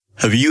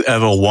Have you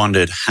ever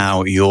wondered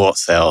how your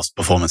sales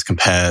performance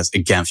compares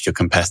against your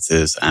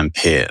competitors and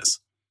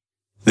peers?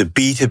 The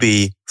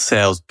B2B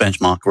Sales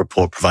Benchmark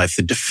Report provides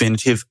the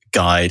definitive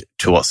guide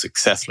to what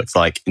success looks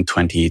like in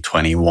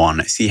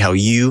 2021. See how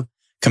you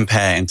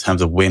compare in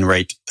terms of win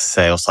rate,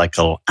 sales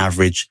cycle,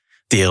 average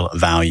deal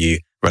value,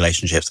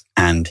 relationships,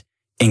 and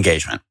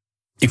engagement.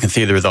 You can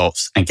see the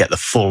results and get the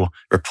full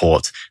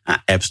report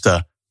at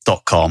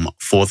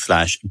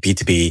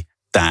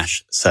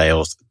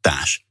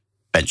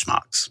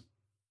ebsta.com/B2B-sales-benchmarks.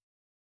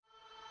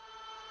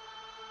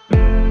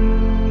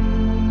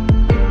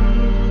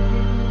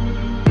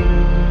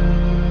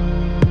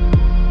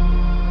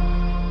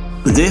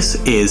 This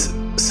is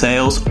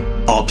Sales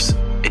Ops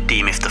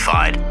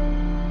Demystified,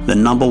 the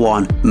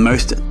 #1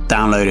 most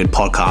downloaded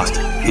podcast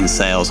in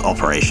sales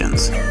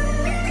operations.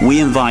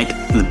 We invite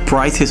the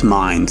brightest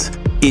minds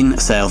in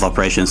sales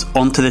operations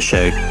onto the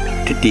show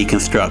to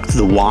deconstruct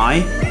the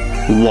why,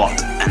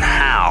 what, and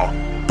how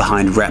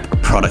behind rep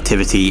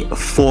productivity,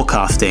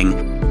 forecasting,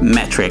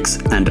 metrics,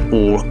 and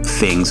all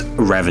things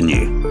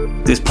revenue.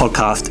 This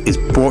podcast is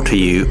brought to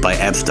you by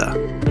Ebsta,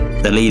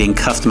 the leading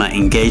customer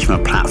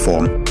engagement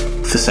platform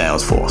for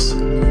Salesforce.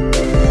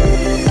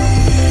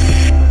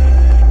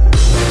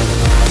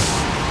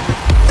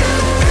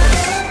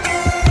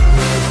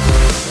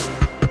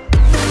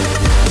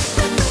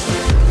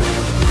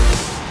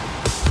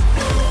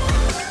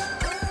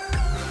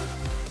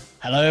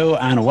 Hello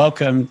and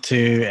welcome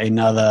to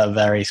another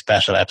very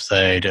special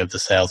episode of the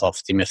Sales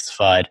Ops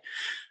Demystified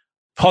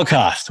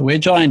podcast. We're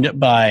joined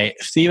by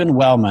Stephen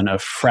Wellman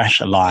of Fresh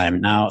Lime.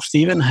 Now,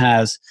 Stephen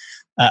has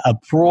a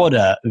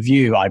broader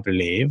view, I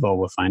believe, or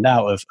we'll find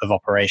out, of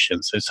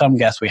operations. So some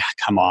guests we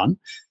come on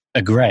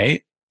are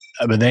great,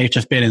 but they've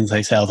just been in,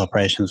 say, sales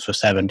operations for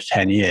 7 to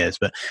 10 years.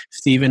 But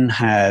Stephen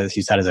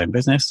he's had his own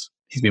business.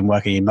 He's been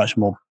working in much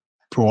more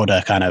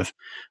broader kind of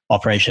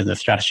operations and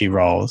strategy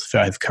roles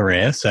throughout his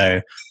career. So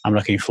I'm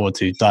looking forward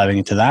to diving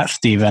into that.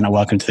 Stephen,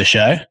 welcome to the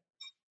show.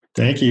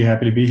 Thank you.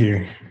 Happy to be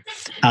here.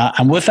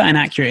 And was that an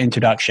accurate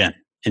introduction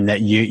in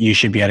that you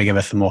should be able to give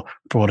us a more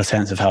broader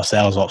sense of how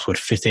sales ops would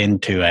fit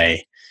into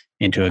a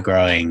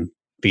growing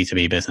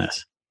B2B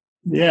business?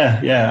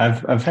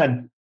 Yeah. I've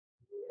had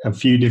a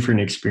few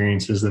different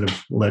experiences that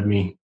have led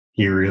me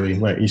here, really.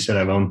 Like you said,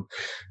 I've owned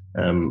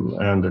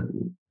a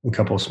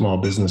couple of small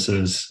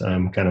businesses,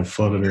 kind of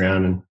floated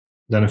around and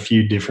done a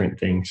few different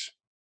things.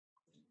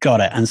 Got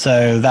it. And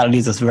so that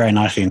leads us very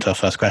nicely into our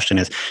first question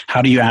is,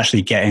 how do you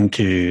actually get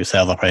into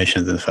sales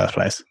operations in the first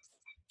place?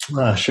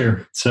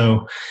 Sure.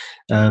 So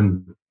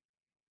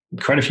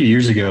quite a few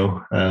years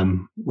ago,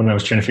 when I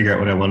was trying to figure out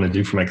what I wanted to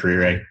do for my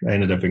career, I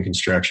ended up in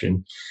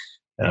construction.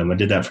 I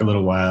did that for a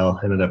little while,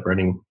 ended up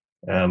running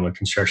a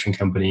construction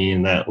company,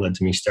 and that led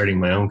to me starting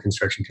my own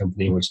construction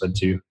company, which led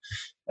to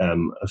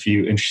a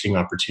few interesting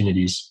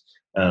opportunities.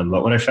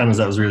 But what I found is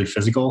that was really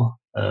physical.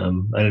 I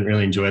didn't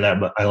really enjoy that,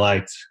 but I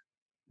liked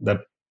the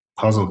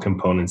puzzle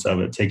components of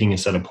it, taking a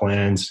set of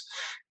plans,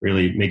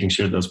 really making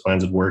sure that those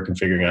plans would work and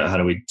figuring out how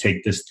do we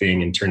take this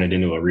thing and turn it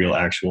into a real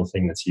actual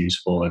thing that's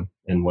useful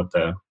and what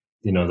the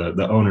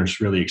owners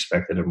really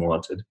expected and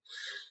wanted.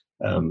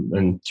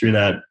 And through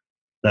that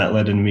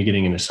led into me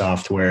getting into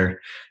software.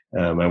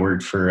 I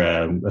worked for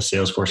a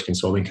Salesforce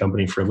consulting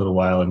company for a little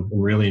while and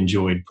really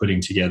enjoyed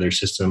putting together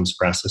systems,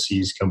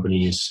 processes,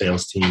 companies,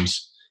 sales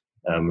teams.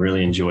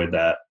 Really enjoyed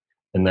that.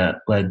 And that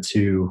led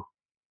to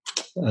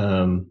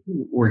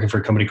working for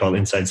a company called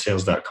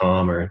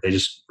InsideSales.com, or they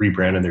just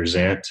rebranded their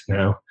Zant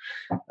now.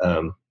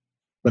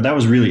 But that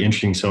was really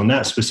interesting. So in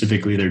that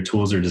specifically, their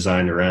tools are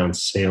designed around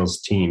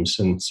sales teams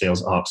and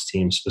sales ops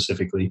teams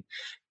specifically,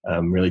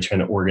 really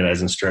trying to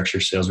organize and structure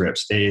sales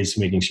reps' days,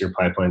 making sure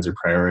pipelines are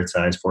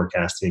prioritized,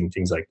 forecasting,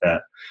 things like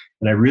that.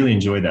 And I really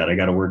enjoyed that. I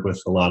got to work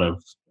with a lot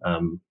of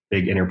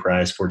big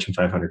enterprise Fortune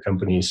 500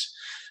 companies,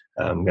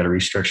 got to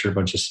restructure a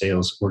bunch of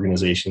sales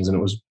organizations. And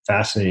it was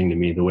fascinating to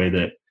me the way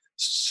that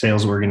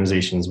sales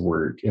organizations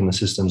work and the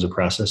systems of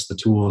process, the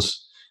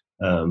tools.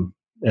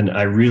 And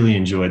I really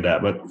enjoyed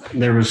that. But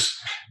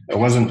I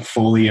wasn't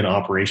fully in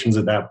operations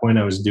at that point.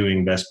 I was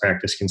doing best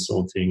practice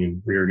consulting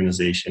and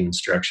reorganization and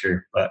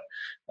structure, but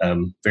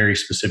very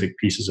specific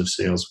pieces of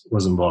sales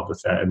was involved with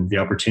that. And the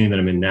opportunity that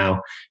I'm in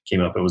now came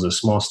up. It was a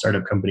small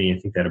startup company. I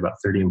think they had about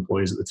 30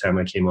 employees at the time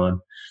I came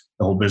on.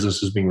 The whole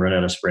business was being run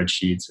out of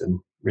spreadsheets, and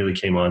really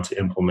came on to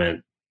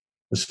implement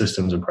the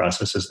systems and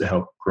processes to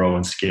help grow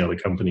and scale the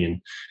company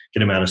and get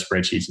them out of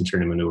spreadsheets and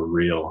turn them into a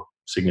real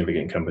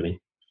significant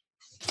company.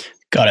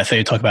 Got it. So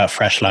you talk about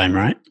Fresh Lime,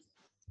 right?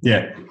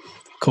 Yeah.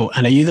 Cool.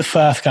 And are you the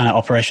first kind of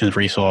operations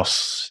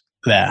resource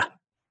there?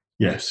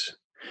 Yes.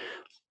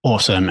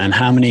 Awesome. And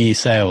how many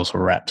sales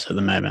reps at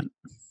the moment?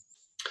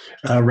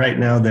 Right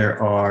now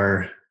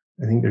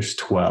there's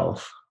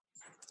 12.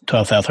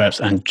 12 sales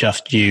reps and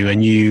just you.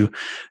 And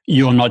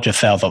you're not just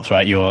sales ops,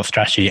 right? You're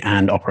strategy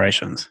and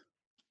operations.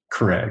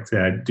 Correct.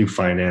 Yeah, I do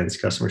finance,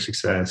 customer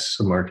success,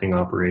 some marketing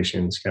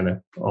operations, kind of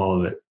all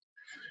of it.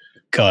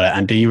 Got it.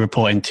 And do you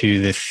report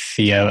into the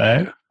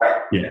COO?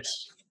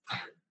 Yes.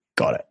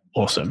 Got it.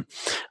 Awesome.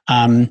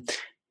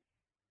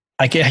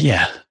 I get,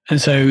 yeah. And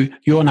so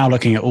you're now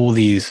looking at all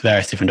these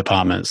various different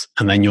departments,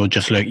 and then you're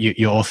just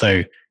you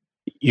also,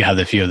 you have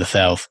the view of the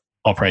sales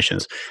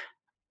operations.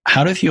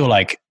 How do you feel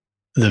like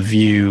the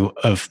view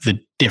of the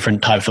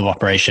different types of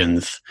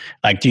operations,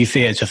 like, do you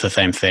see it's just the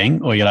same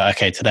thing, or you're like,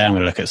 okay, today I'm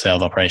going to look at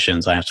sales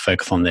operations, I have to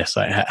focus on this?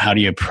 Like, how do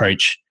you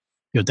approach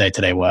your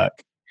day-to-day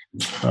work?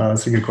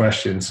 That's a good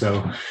question.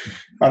 So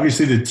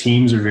obviously the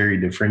teams are very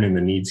different and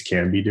the needs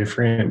can be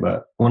different,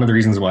 but one of the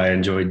reasons why I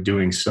enjoy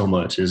doing so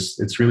much is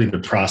it's really the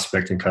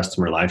prospect and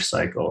customer life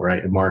cycle,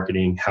 right? And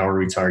marketing, how are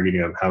we targeting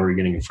them? How are we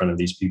getting in front of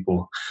these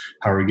people?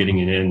 How are we getting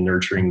it in,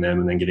 nurturing them,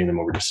 and then getting them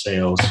over to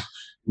sales,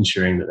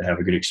 ensuring that they have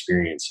a good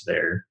experience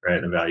there,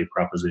 right? The value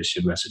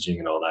proposition, messaging,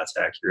 and all that's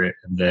accurate.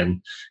 And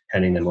then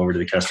handing them over to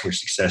the customer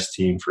success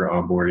team for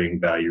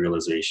onboarding, value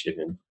realization,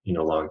 and,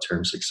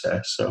 long-term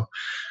success. So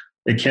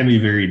it can be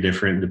very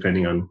different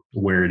depending on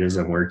where it is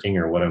I'm working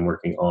or what I'm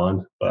working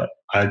on. But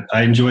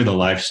I enjoy the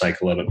life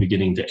cycle of it,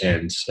 beginning to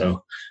end.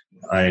 So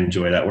I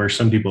enjoy that, where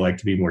some people like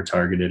to be more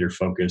targeted or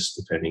focused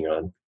depending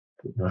on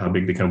how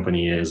big the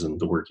company is and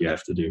the work you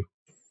have to do.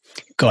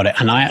 Got it.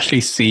 And I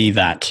actually see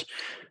that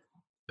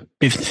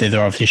businesses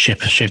are obviously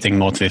shifting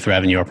more to this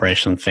revenue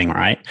operation thing,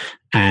 right?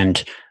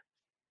 And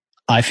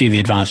I see the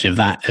advantage of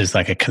that as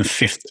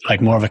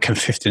like more of a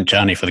consistent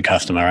journey for the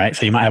customer, right?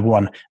 So you might have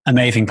one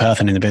amazing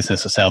person in the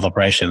business of sales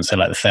operations. So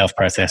like the sales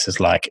process is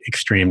like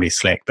extremely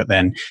slick, but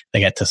then they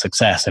get to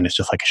success and it's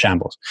just like a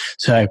shambles.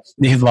 So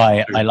this is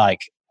why I like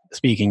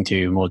speaking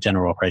to more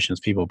general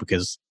operations people,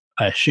 because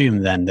I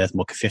assume then there's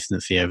more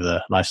consistency over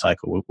the life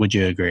cycle. Would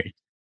you agree?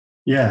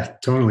 Yeah,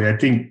 totally. I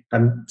think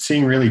I'm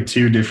seeing really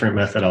two different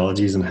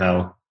methodologies in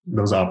how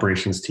those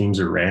operations teams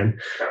are ran.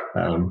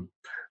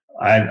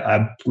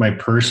 I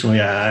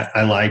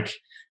like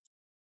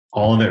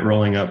all of it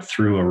rolling up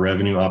through a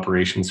revenue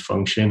operations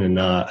function, and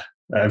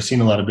I've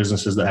seen a lot of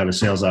businesses that have a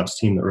sales ops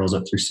team that rolls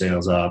up through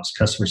sales ops,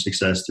 customer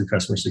success through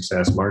customer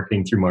success,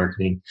 marketing through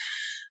marketing.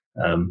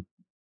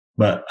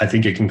 But I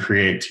think it can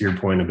create, to your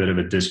point, a bit of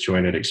a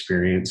disjointed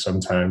experience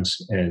sometimes.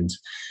 And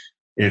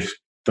if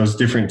those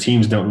different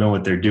teams don't know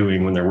what they're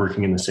doing when they're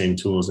working in the same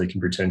tools, they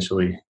can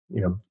potentially,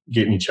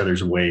 get in each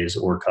other's ways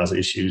or cause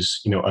issues,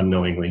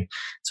 unknowingly.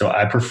 So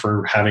I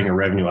prefer having a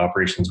revenue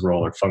operations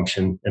role or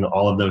function, and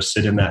all of those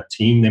sit in that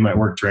team. They might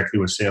work directly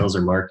with sales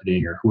or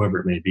marketing or whoever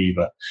it may be,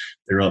 but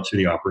they're up to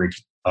the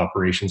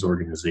operations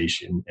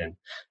organization. And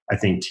I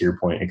think, to your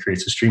point, it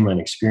creates a streamlined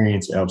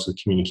experience. It helps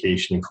with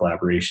communication and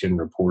collaboration,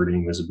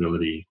 reporting,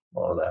 visibility,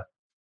 all of that.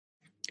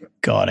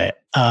 Got it.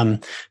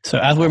 So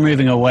as we're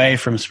moving away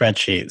from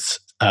spreadsheets,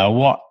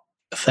 what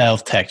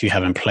sales tech do you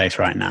have in place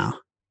right now?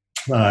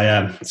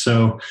 Yeah.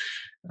 So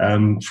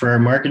for our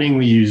marketing,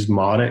 we use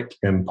Mautic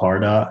and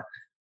Pardot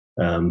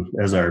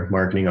as our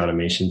marketing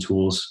automation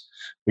tools.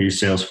 We use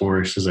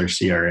Salesforce as our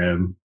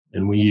CRM,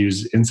 and we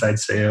use Inside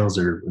Sales,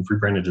 or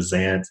rebranded as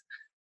Zant,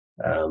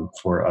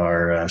 for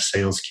our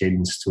sales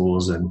cadence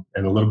tools and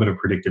a little bit of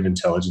predictive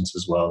intelligence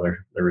as well.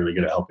 They're really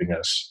good at helping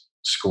us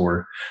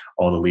score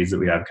all the leads that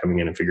we have coming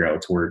in and figure out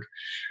what's work.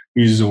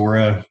 We use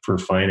Zuora for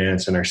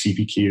finance and our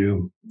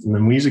CPQ. And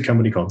then we use a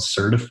company called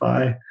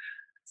Certify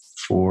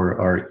for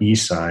our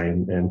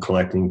e-sign and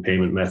collecting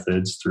payment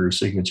methods through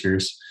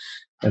signatures.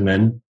 And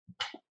then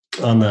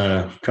on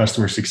the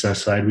customer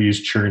success side, we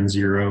use Churn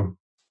Zero.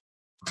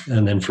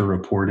 And then for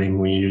reporting,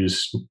 we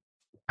use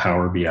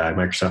Power BI,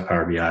 Microsoft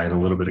Power BI, and a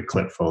little bit of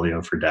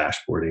Clipfolio for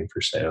dashboarding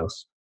for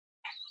sales.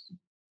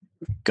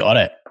 Got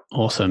it.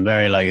 Awesome.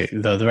 Very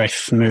the very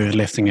smooth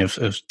lifting of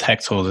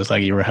tech tools. It's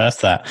like you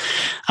rehearsed that.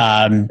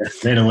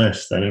 Made a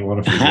list. I didn't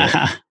want to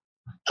forget.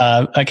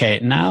 Okay.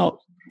 Now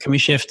can we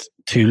shift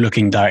to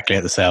looking directly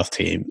at the sales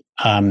team?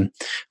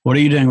 What are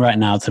you doing right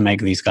now to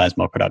make these guys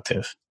more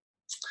productive?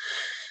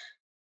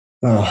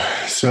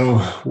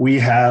 So we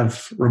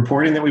have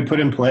reporting that we put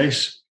in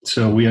place.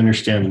 So we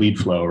understand lead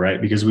flow,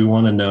 right? Because we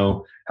want to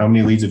know how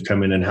many leads have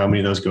come in and how many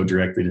of those go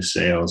directly to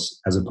sales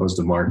as opposed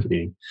to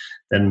marketing.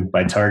 Then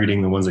by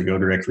targeting the ones that go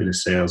directly to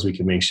sales, we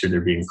can make sure they're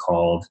being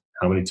called,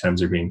 how many times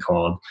they're being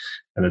called,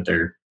 and that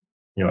they're,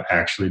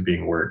 actually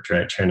being worked,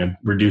 right? Trying to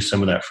reduce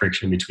some of that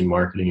friction between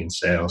marketing and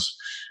sales,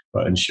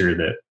 but ensure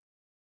that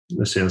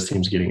the sales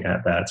team's getting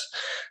at bats.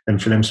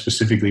 And for them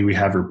specifically, we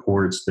have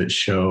reports that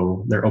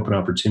show their open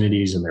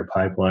opportunities and their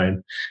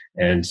pipeline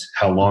and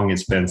how long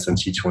it's been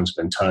since each one's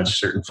been touched.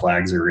 Certain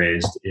flags are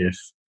raised if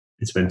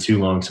it's been too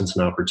long since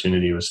an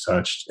opportunity was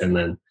touched, and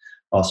then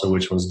also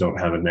which ones don't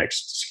have a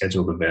next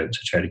scheduled event to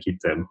try to keep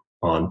them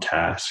on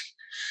task.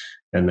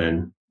 And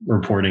then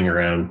reporting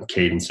around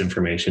cadence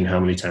information, how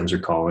many times they're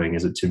calling,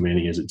 is it too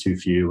many, is it too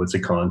few, what's the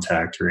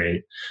contact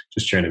rate,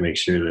 just trying to make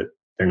sure that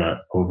they're not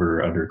over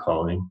or under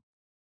calling.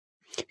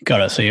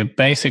 Got it. So you're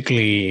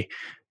basically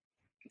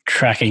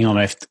tracking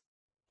almost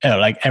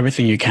like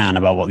everything you can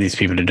about what these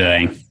people are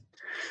doing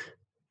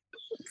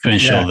to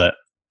ensure that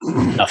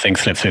nothing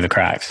slips through the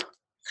cracks.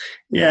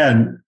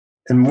 Yeah.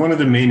 And one of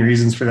the main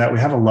reasons for that, we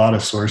have a lot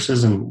of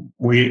sources, and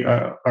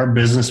our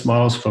business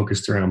model is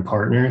focused around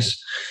partners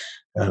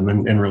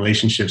and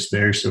relationships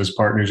there. So as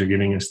partners are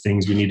giving us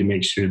things, we need to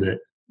make sure that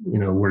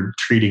we're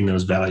treating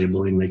those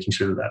valuably and making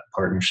sure that that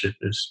partnership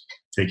is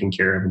taken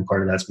care of. And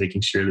part of that's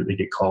making sure that they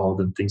get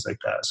called and things like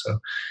that. So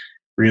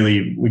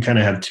really, we kind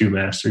of have two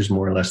masters,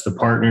 more or less, the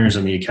partners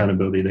and the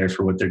accountability there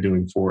for what they're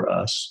doing for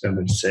us, and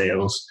then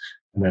sales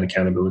and that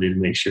accountability to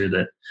make sure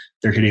that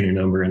they're hitting their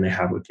number and they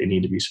have what they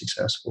need to be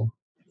successful.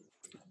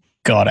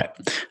 Got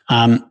it.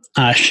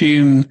 I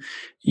assume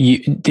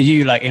did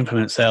you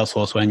implement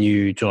Salesforce when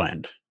you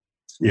joined?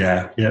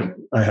 Yeah.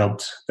 I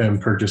helped them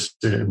purchase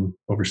it and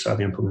oversaw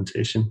the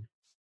implementation.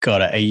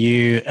 Got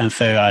it. And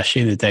so I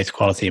assume the data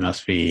quality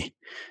must be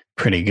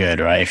pretty good,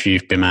 right? If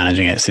you've been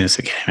managing it since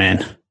it came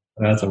in.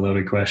 That's a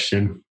loaded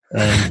question.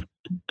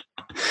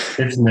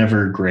 It's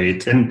never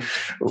great. And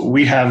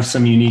we have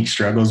some unique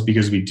struggles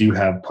because we do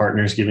have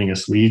partners giving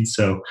us leads.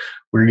 So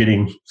we're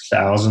getting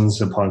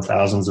thousands upon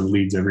thousands of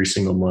leads every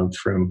single month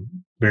from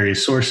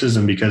various sources.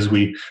 And because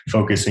we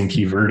focus in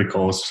key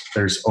verticals,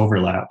 there's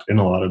overlap in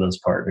a lot of those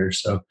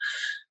partners. So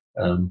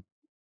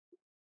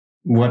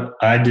what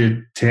I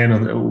did to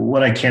handle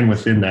what I can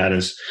within that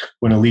is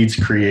when a lead's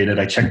created,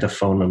 I check the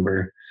phone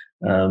number.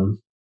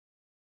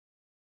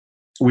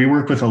 We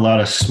work with a lot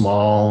of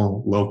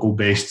small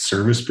local-based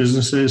service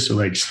businesses, so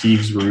like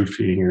Steve's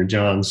Roofing or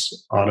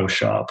John's Auto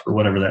Shop or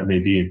whatever that may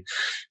be.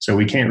 So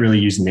we can't really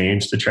use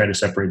names to try to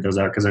separate those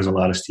out because there's a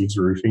lot of Steve's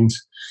Roofings.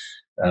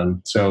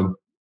 So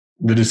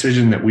the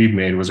decision that we've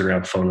made was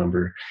around phone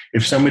number.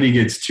 If somebody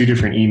gets two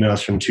different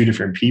emails from two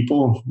different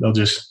people, they'll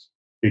just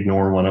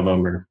ignore one of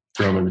them or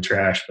throw them in the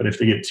trash. But if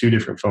they get two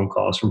different phone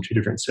calls from two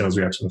different sales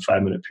reps in a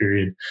 5-minute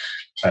period,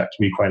 that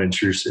can be quite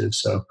intrusive.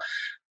 So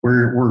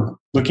we're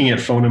looking at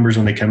phone numbers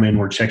when they come in.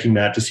 We're checking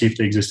that to see if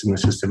they exist in the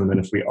system. And then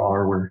if we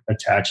are, we're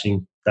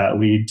attaching that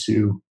lead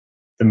to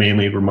the main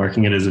lead. We're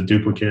marking it as a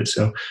duplicate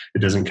so it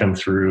doesn't come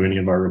through any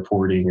of our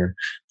reporting or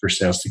for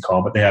sales to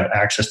call. But they have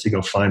access to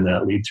go find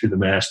that lead through the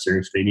master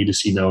if they need to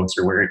see notes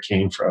or where it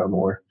came from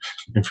or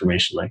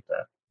information like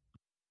that.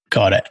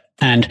 Got it.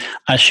 And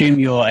I assume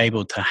you're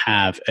able to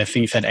have, I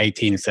think you said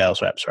 18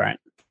 sales reps, right?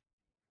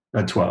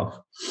 12.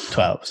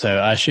 So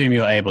I assume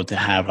you're able to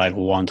have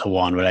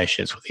one-to-one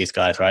relationships with these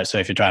guys, right? So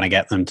if you're trying to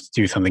get them to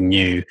do something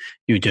new,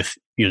 you just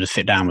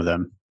sit down with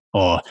them.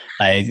 Or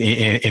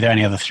is there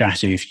any other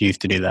strategies you use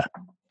to do that?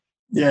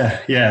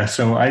 Yeah.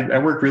 So I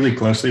work really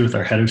closely with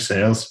our head of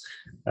sales,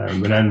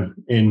 and I'm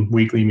in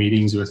weekly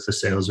meetings with the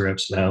sales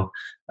reps now.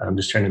 I'm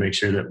just trying to make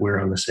sure that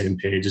we're on the same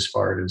page as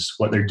far as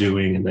what they're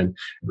doing. And then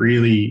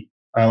really,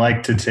 I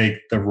like to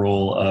take the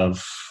role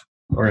of,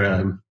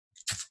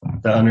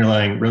 the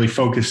underlying really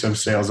focus of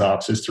sales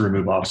ops is to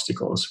remove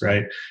obstacles,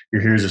 right?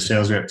 You're here as a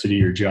sales rep to do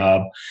your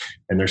job,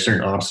 and there's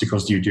certain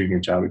obstacles to you doing your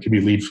job. It could be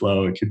lead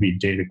flow, it could be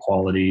data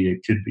quality,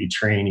 it could be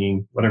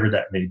training, whatever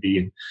that may be.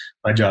 And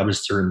my job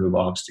is to remove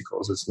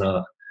obstacles. It's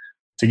not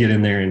to get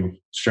in there and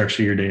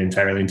structure your day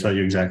entirely and tell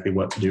you exactly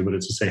what to do, but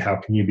it's to say, how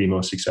can you be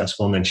most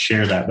successful? And then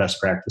share that best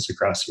practice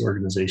across the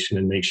organization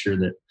and make sure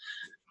that,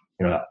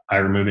 I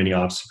remove any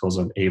obstacles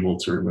I'm able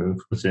to remove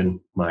within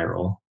my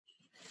role.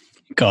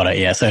 Got it.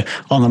 Yeah. So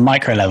on the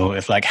micro level,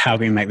 it's how can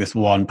we make this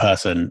one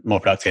person more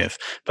productive?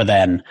 But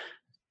then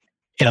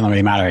it doesn't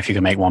really matter if you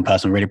can make one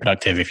person really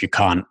productive if you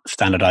can't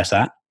standardize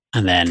that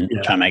and then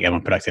try and make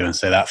everyone productive. And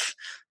so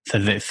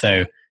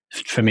so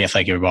for me, it's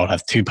your role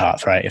has two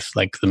parts, right? It's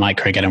the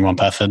micro getting one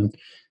person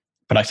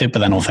productive, but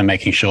then also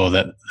making sure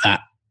that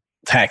that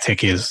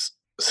tactic is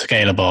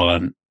scalable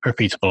and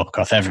repeatable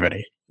across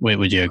everybody.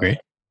 Would you agree?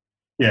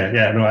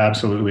 Yeah, no,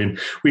 absolutely. And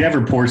we have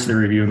reports that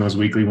review in those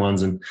weekly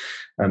ones, and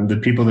the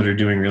people that are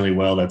doing really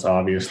well, that's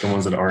obvious. The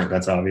ones that aren't,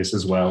 that's obvious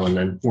as well. And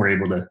then we're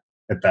able to,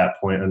 at that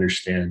point,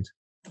 understand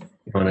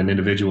on an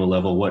individual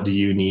level, what do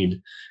you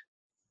need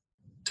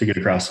to get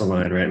across the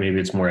line, right? Maybe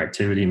it's more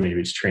activity,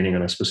 maybe it's training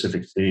on a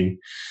specific thing,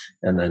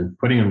 and then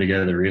putting them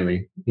together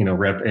really.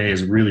 Rep A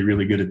is really,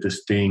 really good at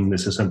this thing.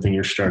 This is something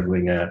you're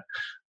struggling at.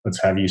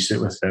 Let's have you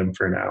sit with them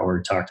for an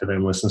hour, talk to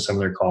them, listen to some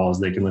of their calls.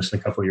 They can listen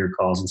to a couple of your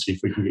calls and see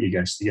if we can get you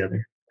guys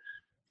together.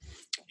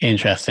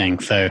 Interesting.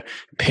 So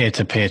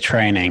peer-to-peer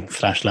training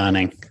 /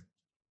 learning.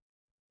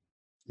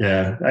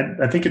 Yeah,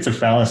 I think it's a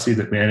fallacy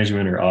that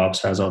management or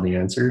ops has all the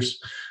answers.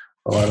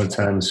 A lot of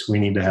times we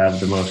need to have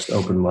the most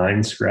open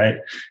minds, right?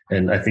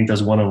 And I think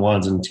those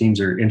one-on-ones and teams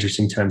are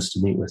interesting times to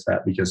meet with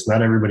that because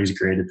not everybody's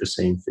great at the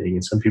same thing.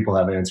 And some people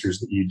have answers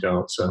that you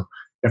don't. So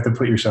you have to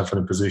put yourself in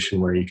a position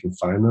where you can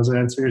find those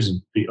answers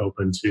and be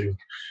open to,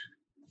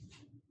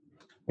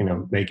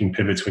 making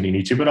pivots when you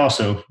need to, but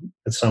also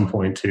at some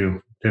point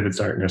too, pivots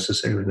aren't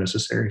necessarily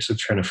necessary. So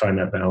trying to find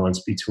that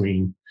balance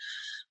between,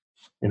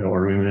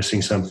 are we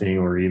missing something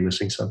or are you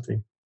missing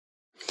something?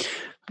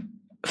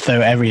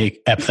 So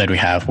every episode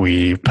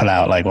we pull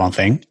out one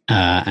thing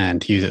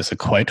and use it as a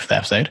quote for the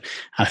episode. And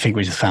I think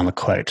we just found the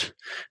quote,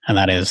 and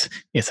that is,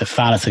 it's a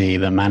fallacy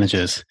that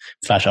managers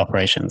 /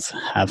 operations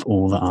have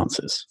all the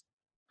answers.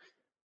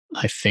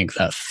 I think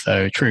that's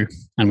so true,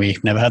 and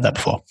we've never heard that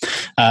before.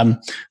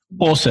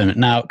 Awesome.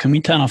 Now, can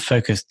we turn our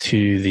focus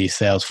to the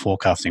sales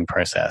forecasting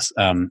process?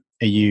 I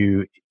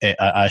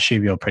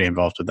assume you're pretty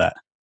involved with that.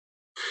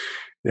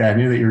 Yeah, I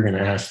knew that you were going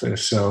to ask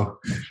this. So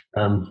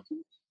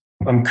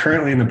I'm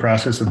currently in the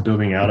process of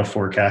building out a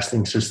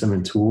forecasting system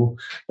and tool,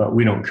 but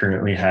we don't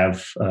currently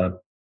have a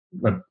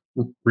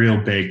real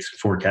baked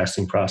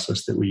forecasting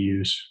process that we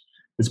use.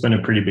 It's been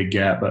a pretty big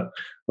gap, but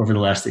over the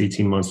last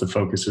 18 months, the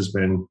focus has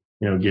been,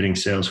 getting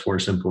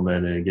Salesforce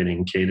implemented,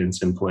 getting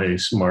Cadence in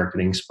place,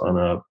 marketing spun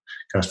up,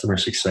 customer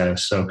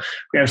success. So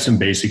we have some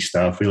basic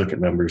stuff. We look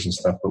at numbers and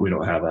stuff, but we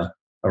don't have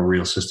a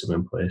real system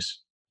in place.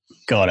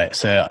 Got it.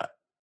 So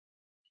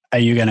are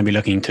you going to be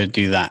looking to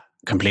do that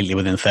completely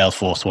within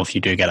Salesforce once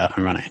you do get up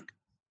and running?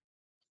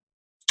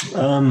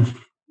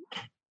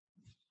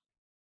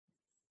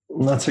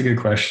 That's a good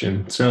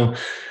question. So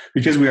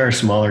because we are a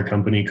smaller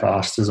company,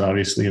 cost is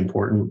obviously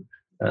important.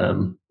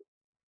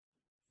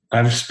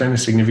 I've spent a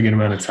significant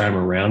amount of time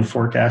around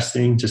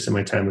forecasting just in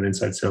my time at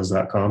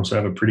InsideSales.com. So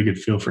I have a pretty good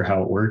feel for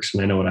how it works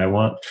and I know what I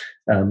want.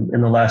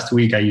 In the last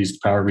week, I used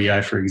Power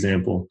BI, for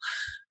example,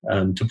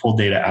 to pull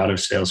data out of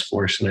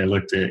Salesforce. And I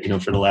looked at,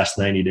 for the last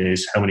 90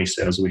 days, how many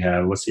sales we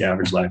have, what's the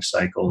average life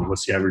cycle,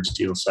 what's the average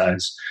deal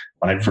size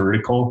by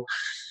vertical.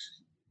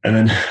 And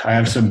then I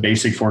have some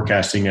basic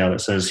forecasting now that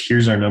says,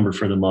 here's our number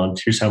for the month.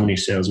 Here's how many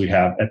sales we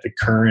have at the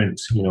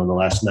current, the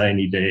last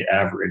 90-day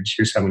average.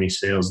 Here's how many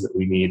sales that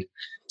we need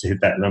to hit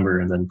that number,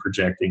 and then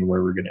projecting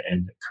where we're going to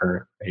end at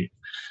current rate.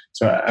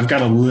 So I've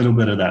got a little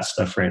bit of that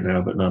stuff right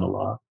now, but not a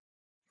lot.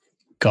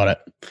 Got it.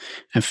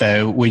 And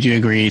so would you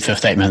agree to a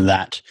statement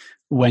that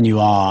when you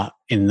are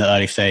in the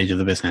early stage of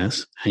the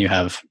business and you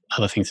have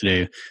other things to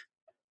do,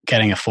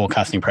 getting a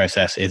forecasting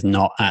process is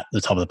not at the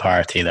top of the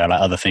priority? There are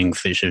other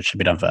things that should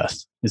be done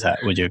first.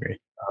 Would you agree?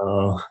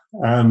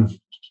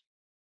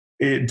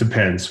 It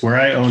depends. Where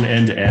I own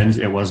end to end,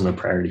 it wasn't a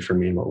priority for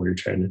me in what we were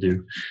trying to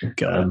do.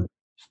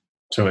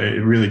 So it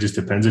really just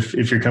depends.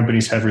 If your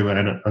company's heavily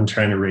reliant on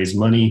trying to raise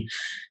money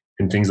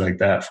and things like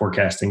that,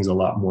 forecasting is a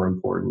lot more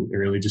important. It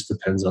really just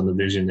depends on the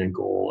vision and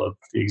goal of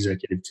the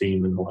executive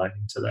team and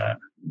aligning to that.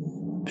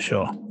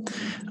 Sure.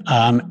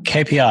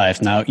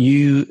 KPIs. Now,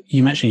 you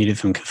mentioned you did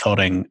some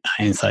consulting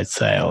inside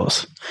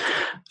sales.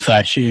 So I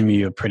assume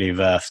you're pretty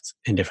versed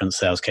in different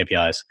sales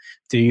KPIs.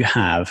 Do you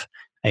have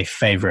a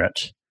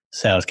favorite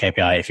sales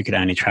KPI if you could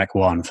only track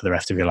one for the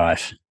rest of your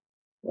life?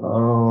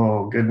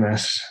 Oh,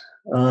 goodness.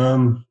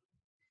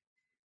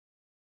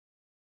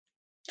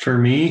 For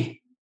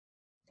me,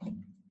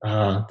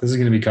 this is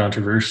going to be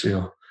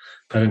controversial.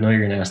 I didn't know you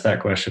were going to ask that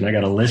question. I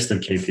got a list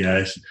of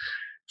KPIs.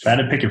 If I had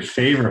to pick a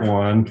favorite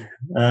one,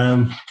 it's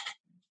going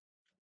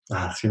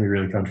to be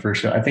really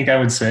controversial. I think I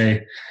would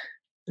say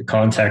the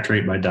contact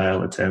rate by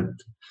dial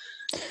attempt.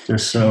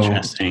 Just so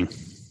interesting.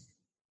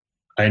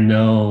 I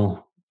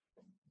know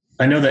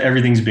that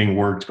everything's being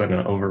worked, but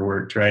not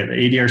overworked, right? The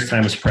ADR's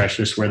time is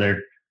precious, where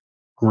they're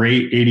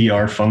great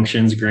ADR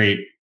functions, great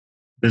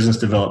business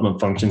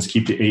development functions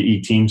keep the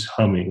AE teams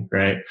humming,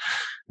 right?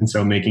 And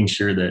so making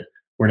sure that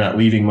we're not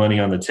leaving money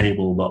on the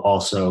table, but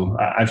also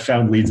I've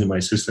found leads in my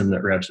system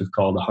that reps have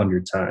called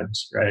 100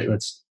 times, right?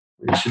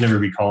 You should never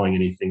be calling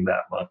anything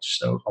that much.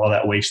 So all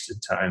that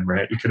wasted time,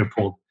 right? You could have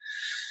pulled,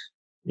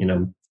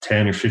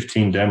 10 or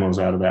 15 demos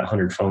out of that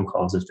 100 phone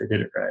calls if they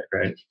did it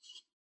right?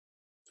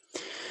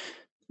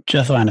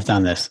 Just so I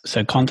understand this,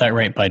 so contact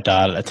rate by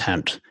dial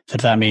attempt. So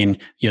does that mean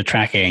you're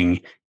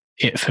tracking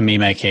it for me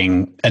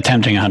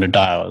attempting 100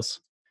 dials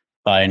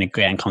by only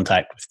getting in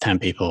contact with 10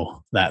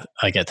 people that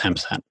I get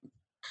 10%?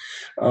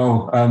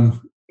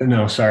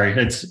 No, sorry.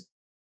 It's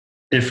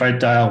if I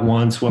dial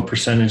once, what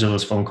percentage of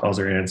those phone calls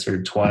are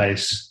answered,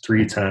 twice,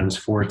 3 times,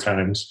 4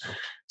 times.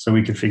 So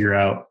we could figure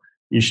out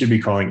you should be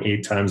calling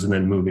 8 times and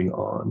then moving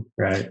on,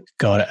 right?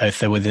 Got it.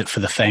 So with it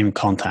for the same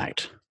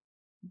contact.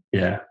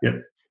 Yeah.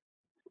 Yep.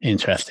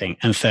 Interesting.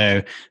 And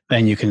so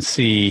then you can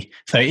see,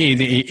 so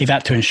is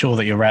that to ensure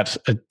that your reps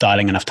are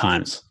dialing enough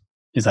times?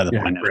 Is that the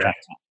point of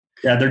tracking?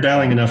 Yeah, they're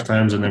dialing enough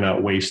times and they're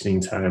not wasting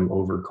time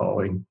over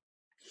calling.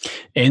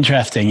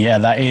 Interesting. Yeah,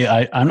 that is,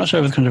 I'm not sure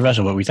if it's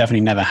controversial, but we've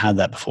definitely never had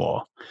that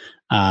before.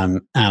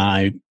 And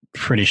I'm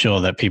pretty sure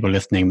that people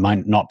listening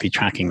might not be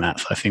tracking that.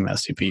 So I think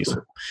that's super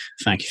useful.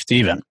 Thank you,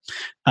 Stephen.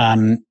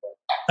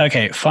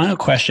 Okay, final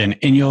question.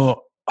 In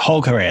your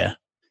whole career,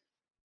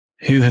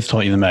 who has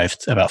taught you the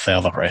most about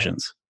sales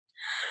operations?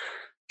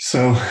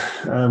 So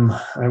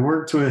I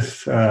worked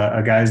with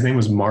a guy, his name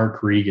was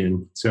Mark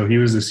Regan. So he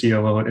was the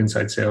COO at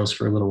Inside Sales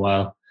for a little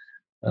while.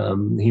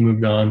 He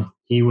moved on.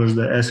 He was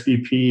the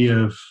SVP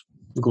of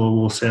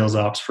global sales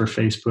ops for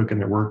Facebook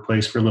and their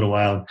workplace for a little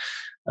while.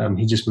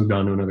 He just moved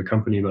on to another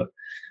company, but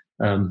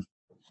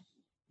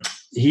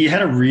he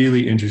had a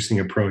really interesting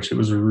approach. It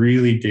was a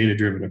really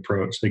data-driven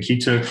approach. Like he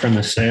took from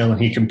the sale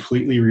and he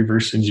completely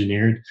reverse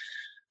engineered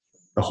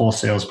the whole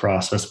sales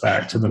process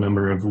back to the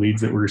number of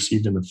leads that were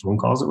received and the phone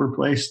calls that were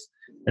placed.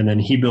 And then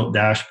he built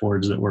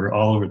dashboards that were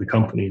all over the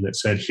company that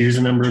said, here's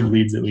the number of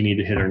leads that we need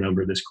to hit our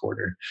number this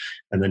quarter.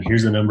 And then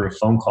here's the number of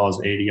phone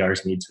calls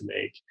ADRs need to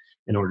make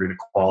in order to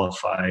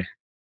qualify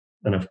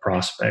enough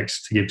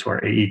prospects to give to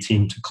our AE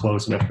team to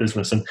close enough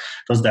business. And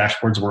those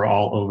dashboards were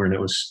all over and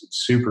it was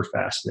super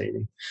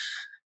fascinating.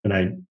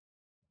 And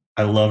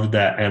I loved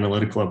that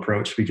analytical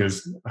approach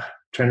because I'm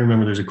trying to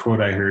remember, there's a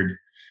quote I heard: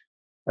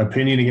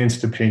 opinion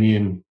against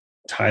opinion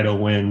title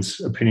wins,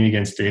 opinion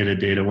against data,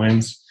 data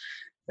wins.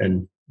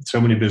 And so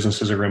many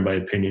businesses are run by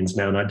opinions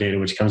now, not data,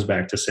 which comes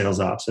back to sales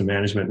ops and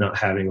management not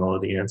having all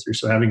of the answers.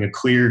 So having a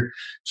clear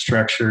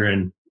structure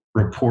and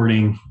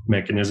reporting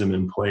mechanism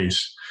in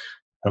place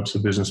helps the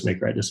business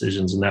make right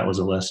decisions. And that was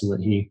a lesson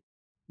that he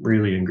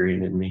really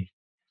ingrained in me.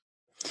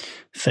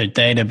 So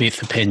data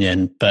beats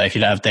opinion, but if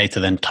you don't have data,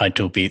 then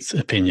title beats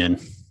opinion.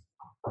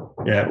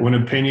 Yeah, when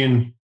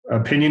opinion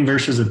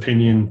versus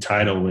opinion,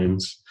 title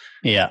wins.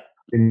 Yeah.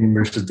 Opinion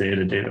versus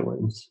data, data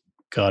wins.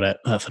 Got it.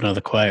 That's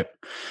another quote.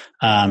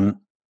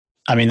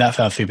 I mean, that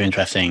sounds super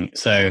interesting.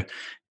 So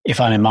if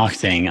I'm in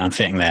marketing, I'm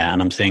sitting there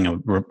and I'm seeing a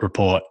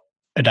report,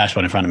 a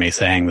dashboard in front of me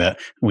saying that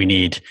we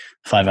need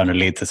 500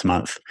 leads this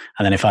month.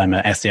 And then if I'm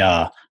an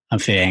SDR, I'm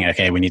seeing,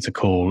 okay, we need to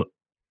call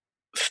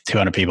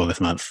 200 people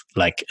this month.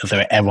 Like,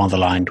 so everyone's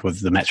aligned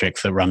with the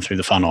metrics that run through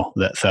the funnel,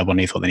 that so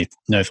everyone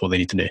knows what they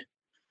need to do.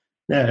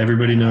 Yeah,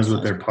 everybody knows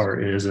what their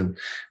part is. And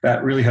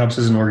that really helps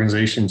as an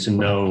organization to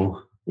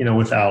know,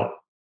 without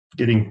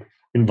getting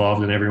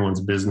involved in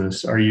everyone's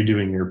business, are you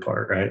doing your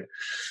part, right?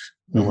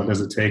 And what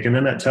does it take? And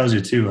then that tells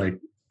you too, like,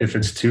 if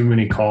it's too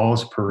many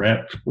calls per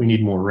rep, we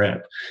need more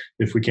rep.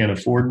 If we can't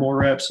afford more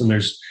reps and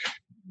there's,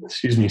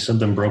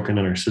 something broken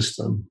in our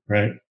system,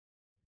 right?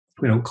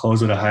 We don't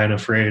close at a high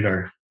enough rate,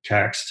 our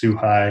CAC's too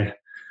high,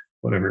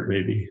 whatever it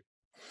may be.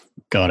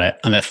 Got it.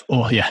 And it's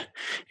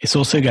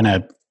also going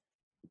to,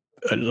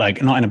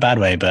 like, not in a bad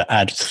way, but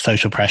add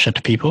social pressure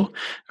to people,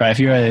 right? If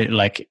you're an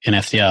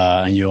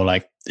SDR and you're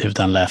like, have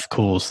done less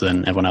calls than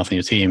everyone else in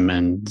your team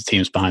and the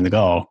team's behind the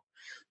goal,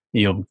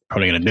 you're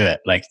probably going to do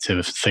it,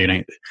 so you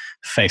don't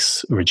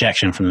face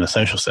rejection from the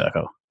social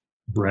circle.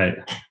 Right.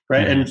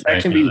 And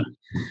that can be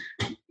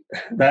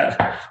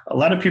that a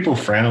lot of people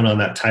frown on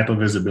that type of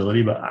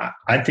visibility, but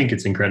I think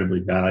it's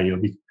incredibly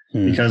valuable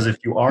because if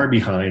you are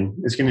behind,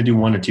 it's going to do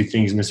one of two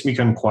things, and it's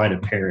become quite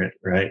apparent,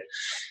 right?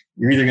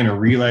 You're either going to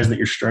realize that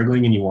you're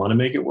struggling and you want to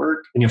make it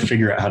work, and you'll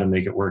figure out how to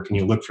make it work, and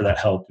you'll look for that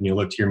help, and you'll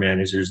look to your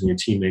managers and your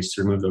teammates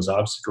to remove those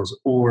obstacles,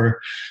 or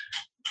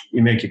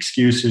you make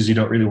excuses, you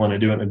don't really want to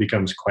do it, and it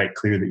becomes quite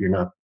clear that you're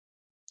not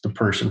the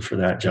person for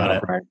that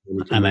job. Right?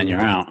 And then you're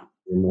out.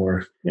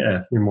 You're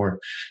more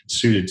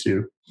suited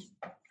to.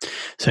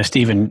 So,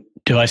 Stephen,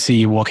 do I see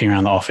you walking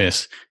around the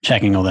office,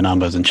 checking all the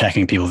numbers and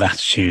checking people's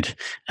attitude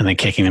and then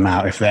kicking them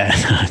out if they're...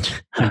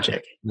 I'm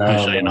joking. No,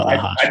 I'm sure you're not that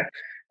harsh.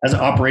 As an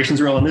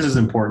operations role, and this is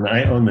important,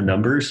 I own the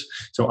numbers.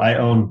 So I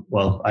own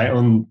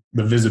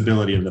the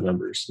visibility of the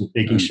numbers,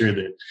 making sure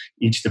that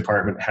each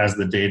department has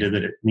the data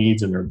that it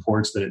needs and the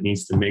reports that it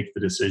needs to make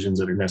the decisions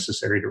that are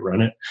necessary to run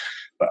it.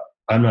 But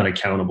I'm not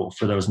accountable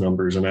for those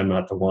numbers, and I'm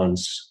not the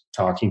ones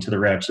talking to the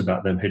reps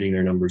about them hitting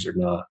their numbers or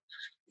not.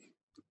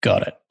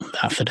 Got it.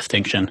 That's the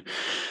distinction.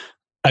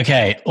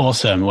 Okay,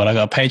 awesome. Well, I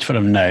got a page full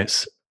of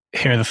notes.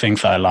 Here are the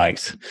things that I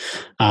liked.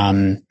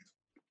 I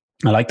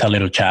liked our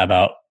little chat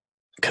about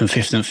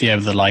consistency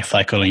over the life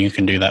cycle, and you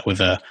can do that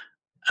with a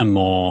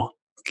more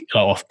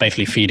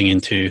basically feeding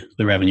into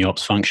the revenue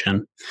ops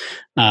function.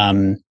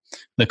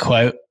 The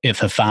quote,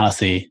 it's a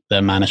fallacy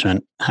that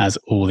management has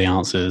all the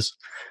answers.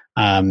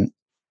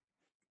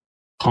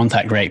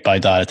 Contact rate by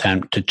dial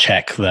attempt to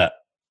check that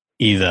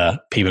either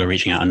people are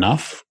reaching out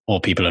enough or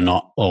people are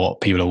not, or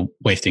people are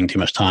wasting too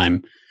much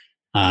time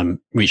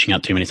reaching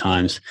out too many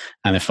times.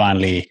 And then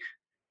finally,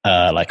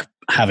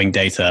 having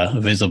data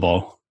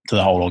visible to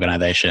the whole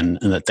organization,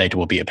 and that data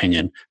will beat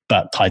opinion,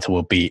 but title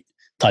will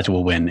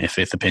win if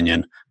it's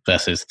opinion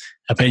versus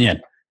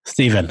opinion.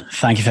 Stephen,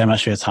 thank you so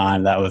much for your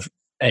time. That was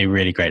a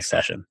really great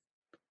session.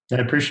 I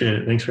appreciate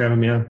it. Thanks for having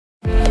me on.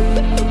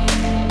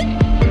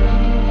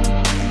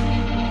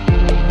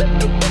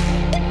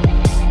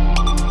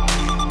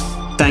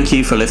 Thank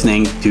you for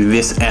listening to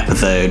this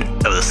episode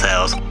of the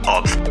Sales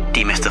Ops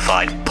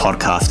Demystified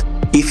podcast.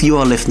 If you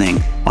are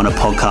listening on a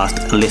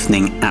podcast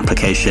listening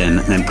application,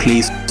 then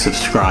please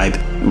subscribe,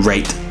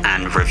 rate,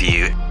 and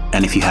review.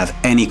 And if you have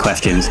any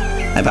questions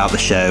about the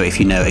show, if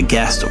you know a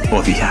guest, or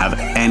if you have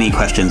any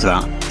questions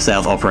about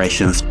sales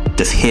operations,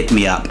 just hit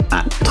me up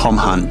at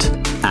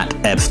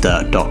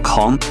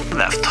tomhunt@ebster.com.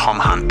 That's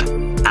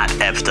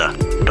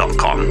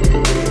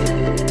tomhunt@ebster.com.